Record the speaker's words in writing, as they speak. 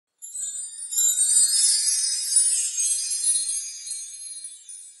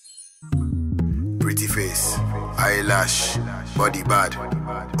face, eyelash, body bad.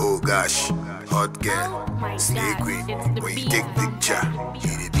 Oh gosh, hot girl, slay queen. When you take picture,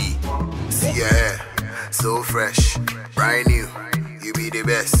 you the be. See your hair, so fresh, brand new. You be the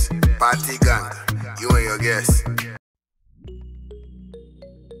best. Party gang, you and your guests.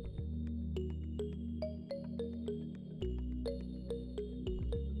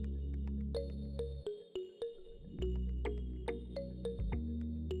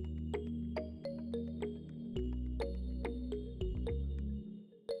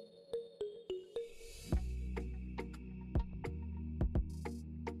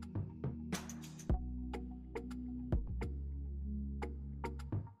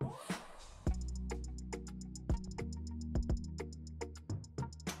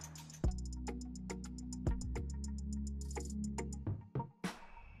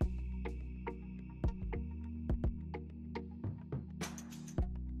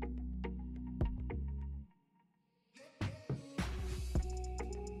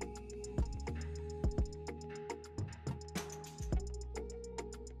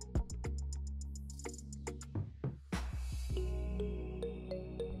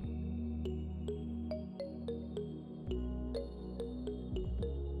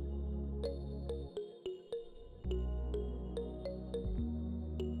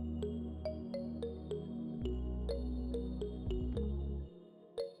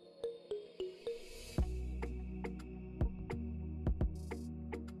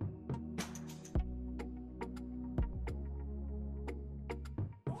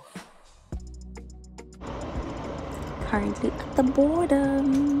 Currently at the border.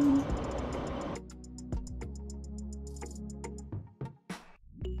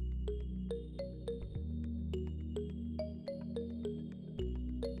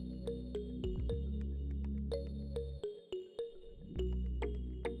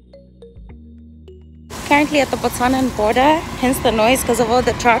 Currently at the Botswanan border, hence the noise because of all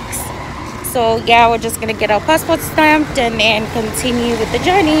the trucks. So yeah, we're just gonna get our passports stamped and then continue with the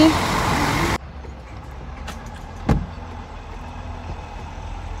journey.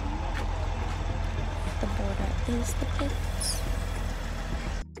 The border is the pit.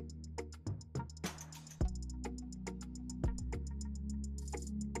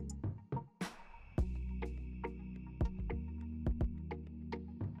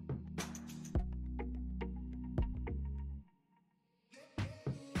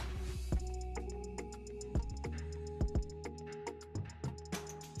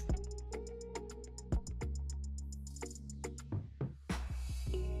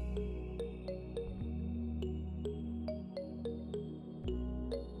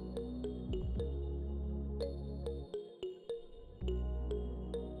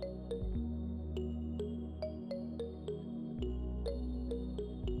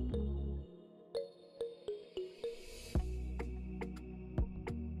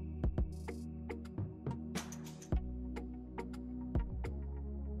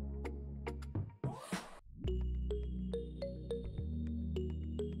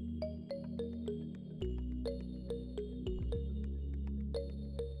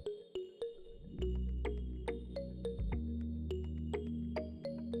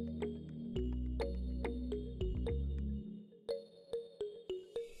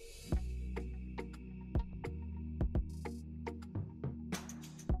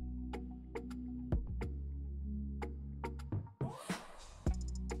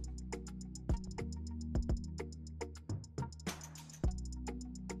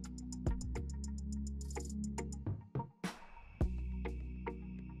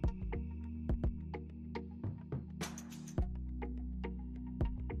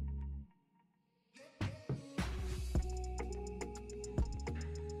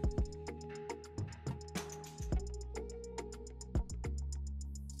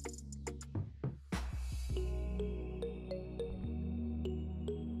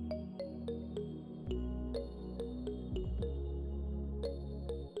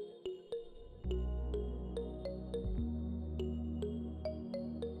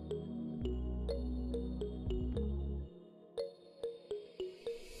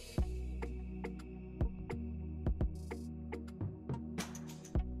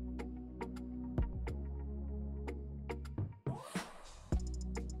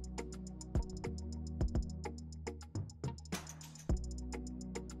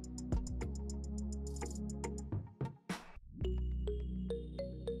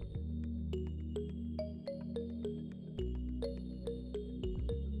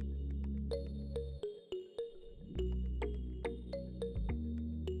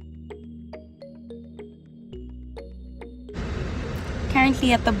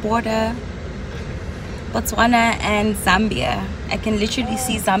 Currently at the border, Botswana and Zambia. I can literally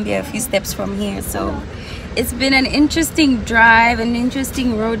see Zambia a few steps from here. So it's been an interesting drive, an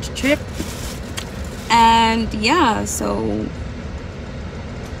interesting road trip. And yeah, so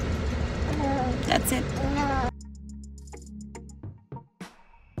that's it.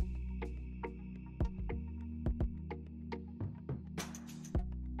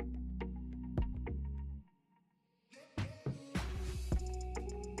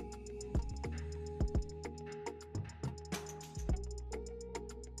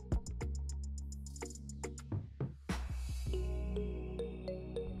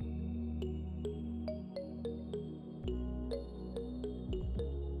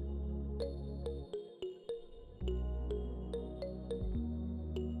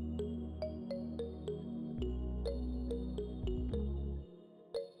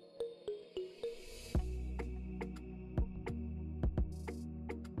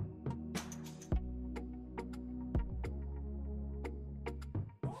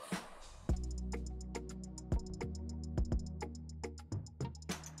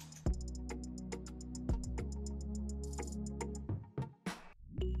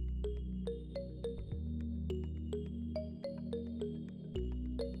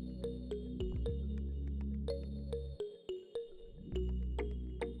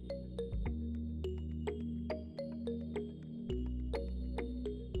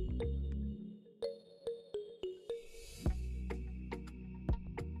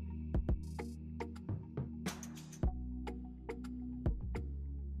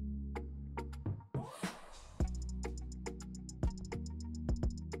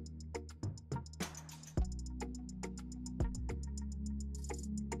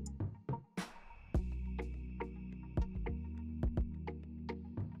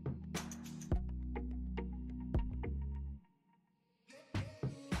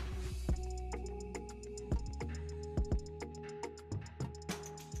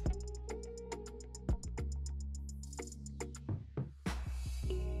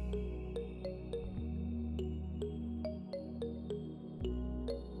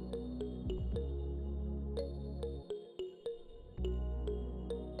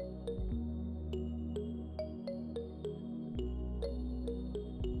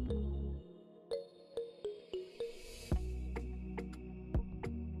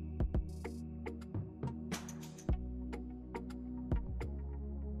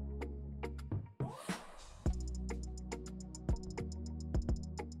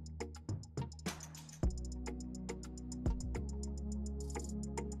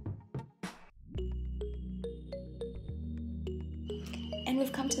 And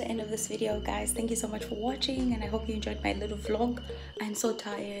we've come to the end of this video, guys. Thank you so much for watching, and I hope you enjoyed my little vlog. I'm so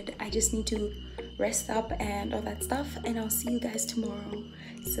tired. I just need to rest up and all that stuff, and I'll see you guys tomorrow.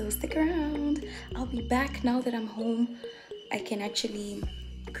 So stick around. I'll be back now that I'm home. I can actually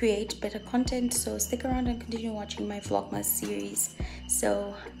create better content, so stick around and continue watching my VLOGMAS series.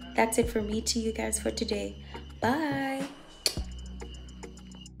 So that's it for me to you guys for today. Bye.